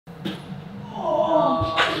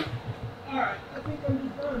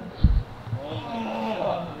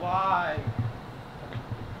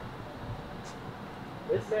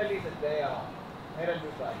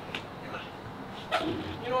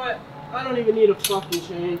even need a fucking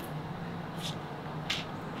chain.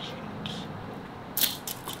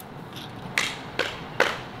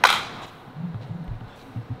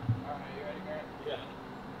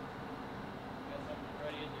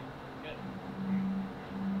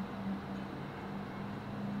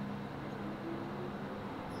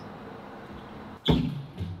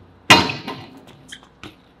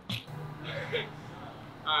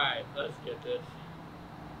 Alright, let's get this.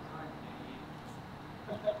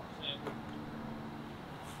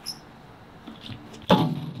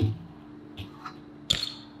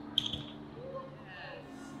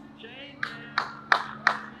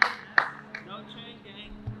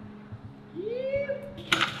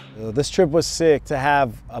 This trip was sick to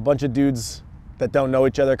have a bunch of dudes that don't know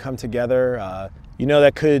each other come together. You know,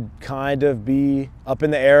 that could kind of be up in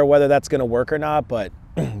the air whether that's going to work or not, but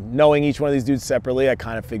knowing each one of these dudes separately, I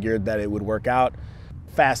kind of figured that it would work out.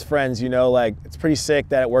 Fast friends, you know, like it's pretty sick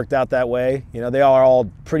that it worked out that way. You know, they are all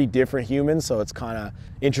pretty different humans, so it's kind of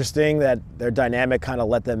interesting that their dynamic kind of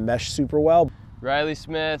let them mesh super well. Riley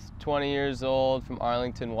Smith, 20 years old, from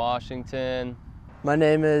Arlington, Washington. My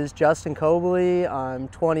name is Justin Koebele. I'm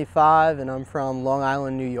 25 and I'm from Long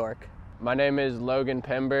Island, New York. My name is Logan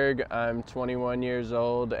Penberg. I'm 21 years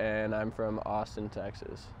old and I'm from Austin,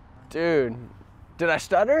 Texas. Dude, did I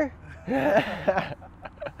stutter?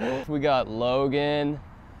 We got Logan,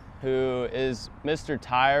 who is Mr.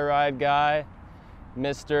 Tire Ride Guy,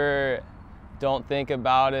 Mr. Don't think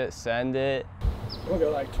about it, send it. We'll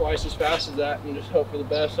go like twice as fast as that and just hope for the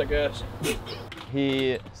best, I guess.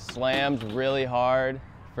 He slams really hard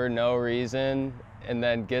for no reason and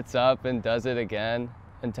then gets up and does it again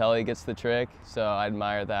until he gets the trick. So I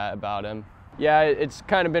admire that about him. Yeah, it's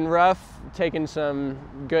kind of been rough, taking some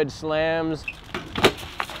good slams.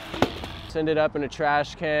 Ended up in a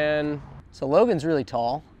trash can. So Logan's really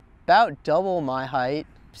tall, about double my height.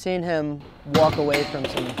 Seen him walk away from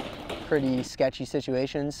some pretty sketchy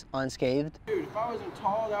situations unscathed. Dude, if I wasn't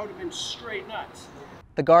tall, that would have been straight nuts.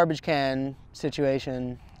 The garbage can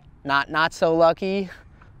situation, not so lucky.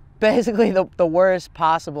 Basically the worst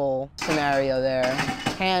possible scenario there.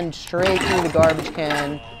 Hand straight through the garbage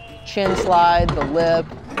can, chin slide, the lip,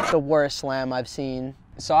 the worst slam I've seen.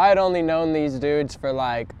 So I had only known these dudes for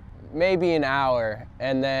like maybe an hour,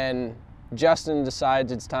 and then Justin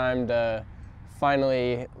decides it's time to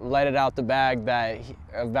finally let it out the bag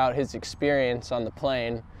about his experience on the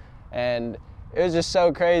plane. And it was just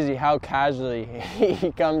so crazy how casually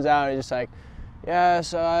he comes out and just like, yeah,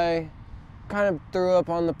 so I kind of threw up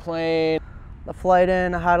on the plane. The flight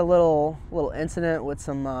in, I had a little incident with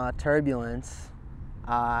some turbulence.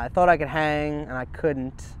 I thought I could hang and I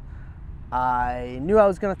couldn't. I knew I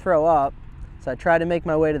was gonna throw up, so I tried to make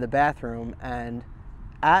my way to the bathroom, and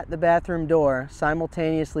at the bathroom door,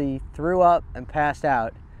 simultaneously threw up and passed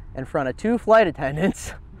out in front of 2 flight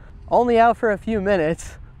attendants. Only out for a few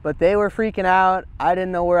minutes, but they were freaking out. I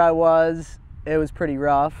didn't know where I was. It was pretty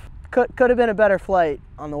rough. Could have been a better flight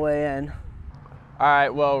on the way in. All right,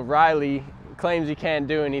 well, Riley claims he can't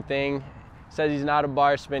do anything, says he's not a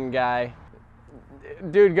bar spin guy.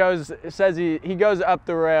 Dude says he goes up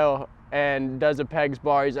the rail and does a pegs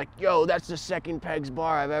bar. He's like, yo, that's the second pegs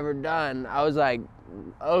bar I've ever done. I was like,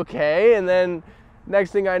 okay. And then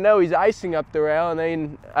next thing I know, he's icing up the rail, and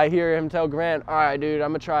then I hear him tell Grant, all right, dude, I'm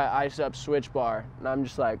gonna try ice up switch bar. And I'm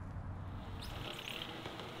just like,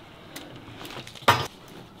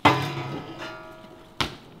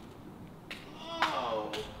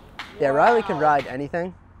 yeah, Riley can ride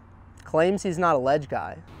anything. Claims he's not a ledge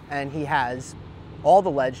guy, and he has all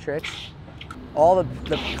the ledge tricks, all the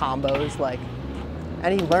combos, like,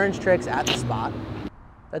 and he learns tricks at the spot. Did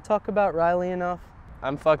I talk about Riley enough?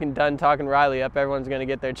 I'm fucking done talking Riley up. Everyone's gonna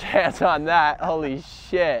get their chance on that. Holy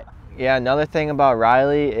shit. Yeah, another thing about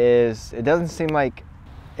Riley is it doesn't seem like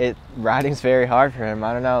riding's very hard for him.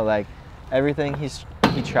 I don't know, like everything he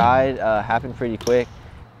tried happened pretty quick.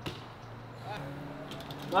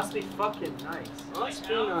 Must be fucking nice. Must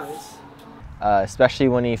be nice. Especially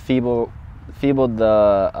when he feebled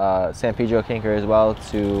the San Pedro Kinker as well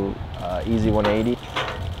to easy 180.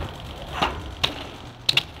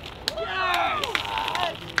 Yes!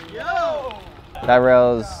 Yo! That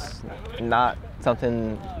rail's not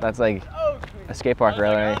something that's like a skate park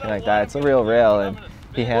rail or anything like that. It's a real rail, and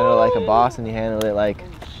he handled it like a boss, and he handled it like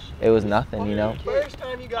it was nothing, you know? First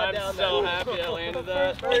time you got down there. I'm so happy I landed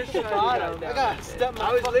that. First time I got stuck.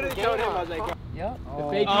 I was literally telling him, I was like, yep.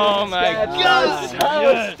 Oh my god. Yes!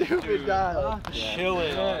 So stupid, guy.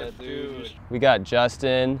 Chilling on it, dude. We got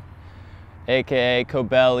Justin, aka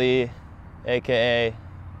Koebele, aka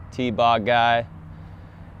T-Bog guy.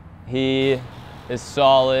 He is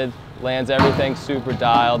solid, Lands everything super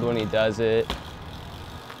dialed when he does it.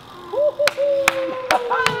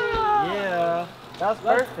 Yeah, that's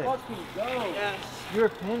perfect. Let's fucking go. Yes. You're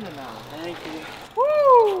pinned now. Thank you.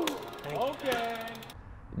 Woo! Okay.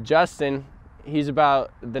 Justin, he's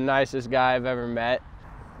about the nicest guy I've ever met.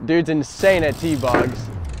 Dude's insane at T-bogs.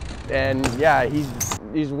 And yeah,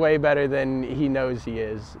 he's way better than he knows he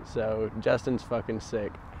is. So Justin's fucking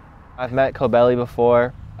sick. I've met Koebele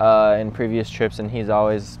before in previous trips, and he's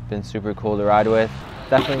always been super cool to ride with.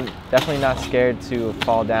 Definitely not scared to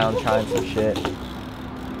fall down trying some shit.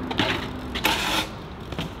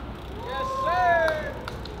 Yes, sir!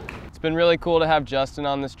 It's been really cool to have Justin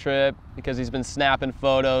on this trip because he's been snapping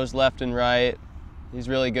photos left and right. He's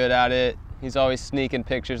really good at it. He's always sneaking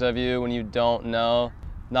pictures of you when you don't know,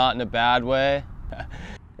 not in a bad way.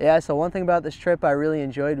 Yeah, so one thing about this trip I really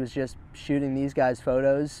enjoyed was just shooting these guys'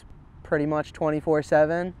 photos pretty much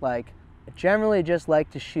 24/7. Like, I generally just like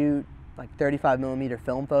to shoot like 35mm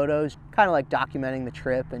film photos, kind of like documenting the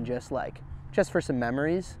trip and just for some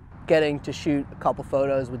memories. Getting to shoot a couple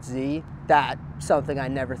photos with Z, that's something I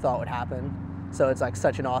never thought would happen. So it's like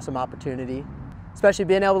such an awesome opportunity. Especially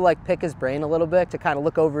being able to like pick his brain a little bit, to kind of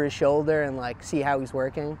look over his shoulder and like see how he's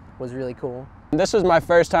working was really cool. This was my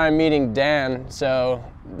first time meeting Dan, so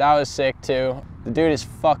that was sick too. The dude is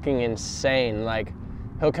fucking insane. Like,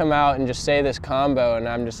 he'll come out and just say this combo and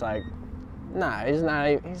I'm just like, nah, he's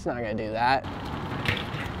not gonna do that.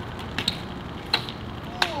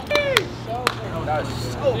 That was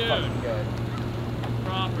so fucking good.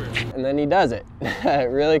 Proper. And then he does it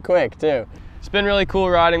really quick too. It's been really cool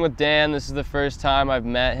riding with Dan. This is the first time I've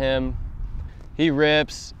met him. He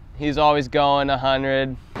rips. He's always going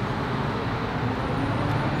 100.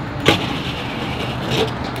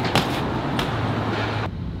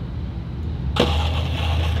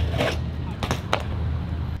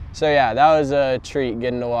 So yeah, that was a treat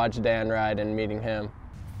getting to watch Dan ride and meeting him.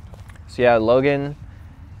 So yeah, Logan,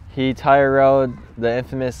 he tire rode the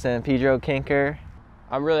infamous San Pedro kinker.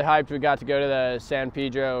 I'm really hyped we got to go to the San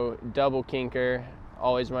Pedro double kinker.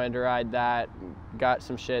 Always wanted to ride that. Got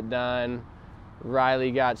some shit done.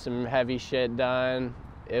 Riley got some heavy shit done.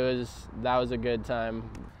 That was a good time.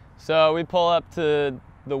 So we pull up to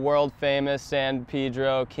the world famous San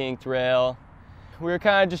Pedro kinked rail. We were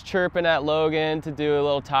kind of just chirping at Logan to do a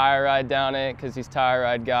little tire ride down it because he's tire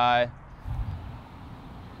ride guy.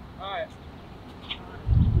 All right.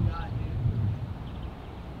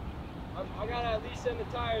 I gotta at least send the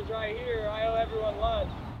tires right here. I owe everyone lunch.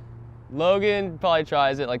 Logan probably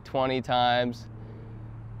tries it like 20 times.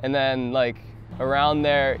 And then like around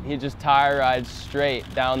there, he just tire rides straight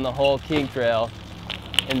down the whole kink trail.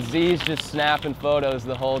 And Z's just snapping photos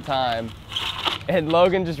the whole time. And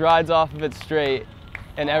Logan just rides off of it straight.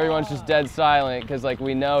 And everyone's just dead silent because like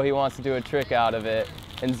we know he wants to do a trick out of it.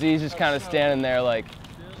 And Z's just kind of standing there like,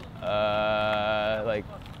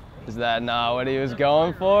 is that not what he was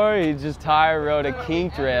going for? He just tire rode a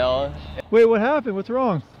kink trail. Wait, what happened? What's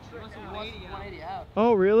wrong?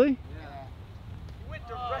 Oh, really? Yeah. He went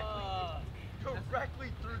directly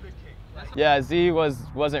through the kink. Yeah, Z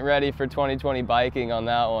wasn't ready for 2020 biking on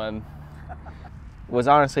that one. Was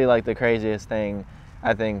honestly like the craziest thing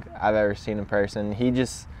I think I've ever seen in person. He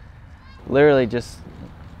just literally just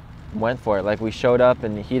went for it. Like, we showed up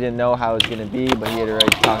and he didn't know how it was gonna be, but he had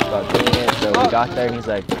already talked about doing it. So we got there and he's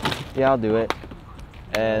like, yeah, I'll do it.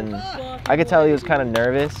 And I could tell he was kind of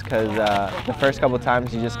nervous because the first couple of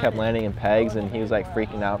times he just kept landing in pegs and he was like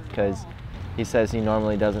freaking out because he says he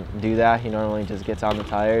normally doesn't do that. He normally just gets on the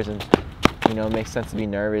tires, and you know, it makes sense to be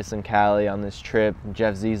nervous in Cali on this trip.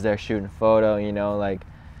 Jeff Z's there shooting photo, you know, like,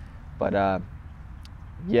 but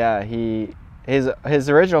yeah, his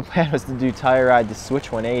original plan was to do tire ride to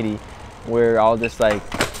switch 180. We're all just like,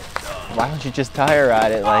 why don't you just tire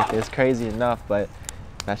ride it? Like, it's crazy enough, but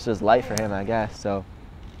that's just light for him, I guess. So.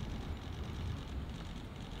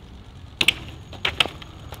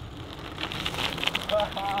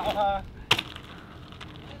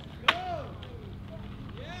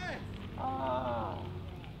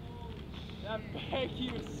 That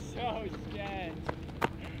Becky was so dead.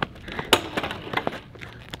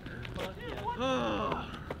 How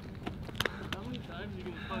many times are you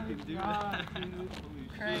gonna fucking do that?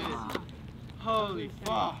 Holy shit. Holy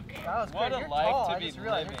fuck. That was what great. a life tall. to I be just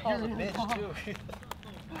realized living. you're tall as a bitch too.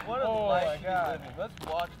 What a life to be living. Let's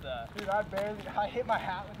watch that. Dude, I hit my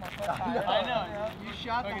hat with my front tire. I know. You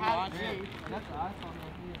shot the hat it. That's what I saw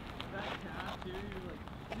here. That tap here, you're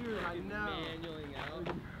like, Dude, I know. manualing out.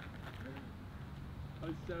 I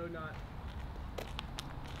was so not.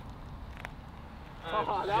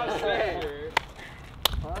 Oh, that was sick.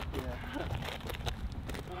 Fuck yeah.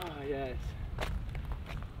 Oh, yes.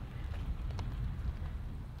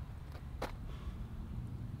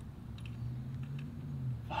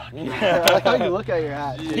 I like how you look at your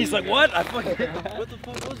hat. He's like, what? I fucking what the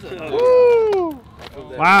fuck was that? Woo!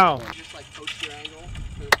 Wow. Just like post your angle.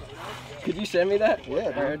 Could you send me that?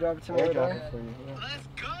 Yeah, Airdrop it to me. Let's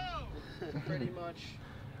go! Pretty much.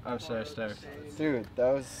 I'm so stoked. Dude,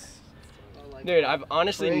 that was... Dude, I've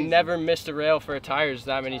honestly crazy. never missed a rail for tires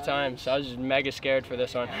that many times. So I was just mega scared for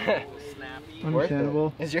this one.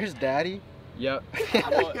 Understandable. Is yours daddy? Yep.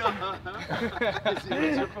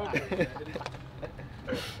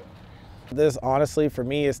 This honestly for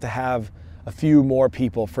me is to have a few more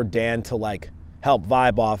people for Dan to like help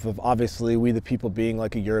vibe off of. Obviously We the People being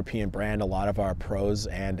like a European brand, a lot of our pros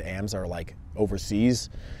and AMs are like overseas,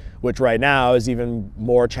 which right now is even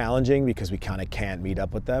more challenging because we kind of can't meet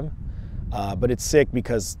up with them. But it's sick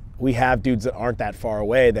because we have dudes that aren't that far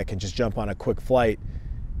away that can just jump on a quick flight,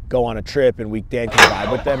 go on a trip, and Dan can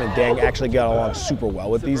vibe with them. And Dan actually got along super well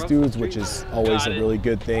with these dudes, which is always a really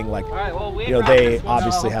good thing. Like, you know, they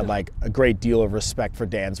obviously had like a great deal of respect for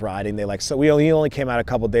Dan's riding. They like, so he only came out a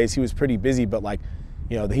couple days. He was pretty busy, but like,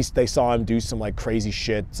 you know, they saw him do some like crazy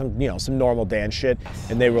shit, some normal Dan shit,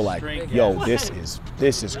 and they were like, yo, this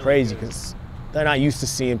is crazy, because they're not used to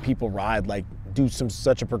seeing people ride like do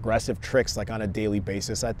such a progressive tricks like on a daily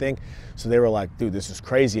basis, I think. So they were like, dude, this is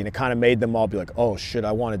crazy. And it kind of made them all be like, oh shit,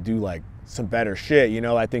 I want to do like some better shit. You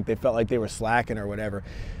know, I think they felt like they were slacking or whatever.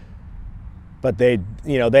 But they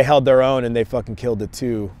held their own and they fucking killed it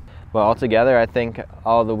too. Well, altogether, I think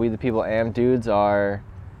all the We the People AM dudes are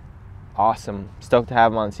awesome. Stoked to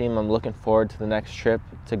have them on the team. I'm looking forward to the next trip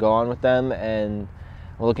to go on with them, and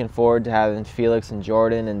I'm looking forward to having Felix and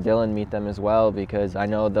Jordan and Dylan meet them as well, because I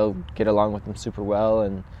know they'll get along with them super well,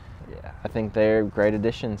 and yeah, I think they're great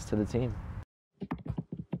additions to the team.